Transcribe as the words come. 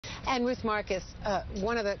And Ruth Marcus,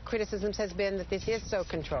 one of the criticisms has been that this is so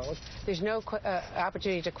controlled. There's no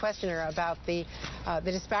opportunity to question her about the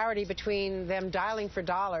disparity between them dialing for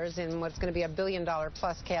dollars in what's going to be $1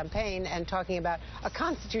 billion-plus campaign and talking about a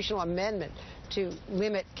constitutional amendment to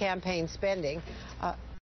limit campaign spending. At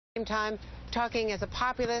the same time, talking as a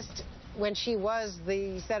populist when she was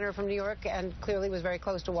the senator from New York and clearly was very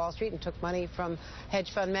close to Wall Street and took money from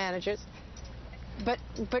hedge fund managers.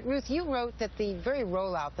 But Ruth, you wrote that the very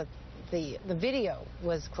rollout, that the video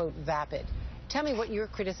was, quote, vapid. Tell me what your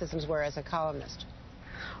criticisms were as a columnist.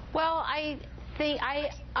 Well, I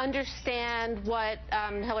understand what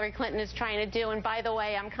Hillary Clinton is trying to do. And by the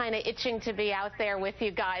way, I'm kind of itching to be out there with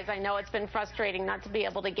you guys. I know it's been frustrating not to be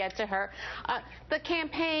able to get to her. The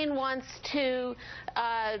campaign wants to,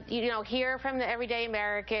 hear from the everyday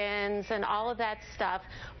Americans and all of that stuff.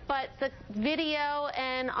 But the video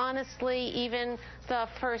and honestly, even the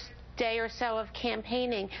first day or so of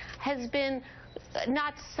campaigning has been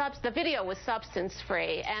the video was substance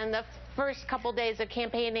free, and the first couple days of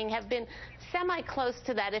campaigning have been semi-close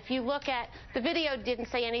to that. If you look at the video, didn't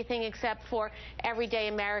say anything except for everyday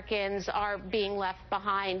Americans are being left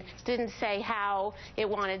behind. Didn't say how she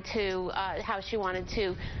wanted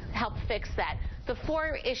to help fix that. The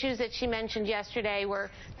 4 issues that she mentioned yesterday were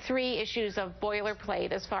 3 issues of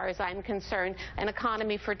boilerplate, as far as I'm concerned. An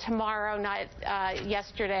economy for tomorrow, not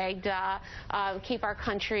yesterday. Duh. Keep our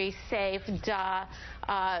country safe. Duh.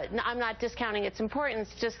 I'm not discounting its importance,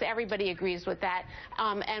 just everybody agrees with that.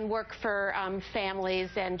 And work for families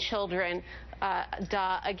and children.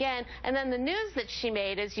 Duh, again. And then the news that she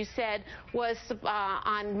made, as you said, was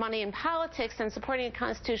on money in politics and supporting a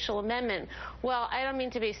constitutional amendment. Well, I don't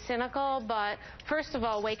mean to be cynical, but first of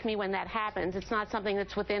all, wake me when that happens. It's not something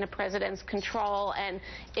that's within a president's control, and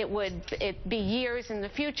it'd be years in the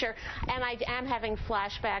future. And I am having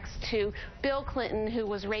flashbacks to Bill Clinton, who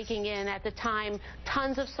was raking in at the time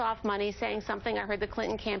tons of soft money, saying something I heard the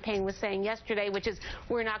Clinton campaign was saying yesterday, which is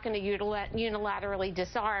we're not going to unilaterally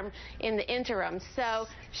disarm in the interim. So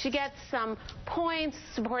she gets some points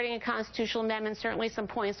supporting a constitutional amendment, certainly some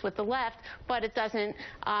points with the left, but it doesn't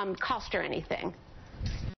cost her anything.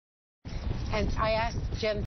 And I asked Jen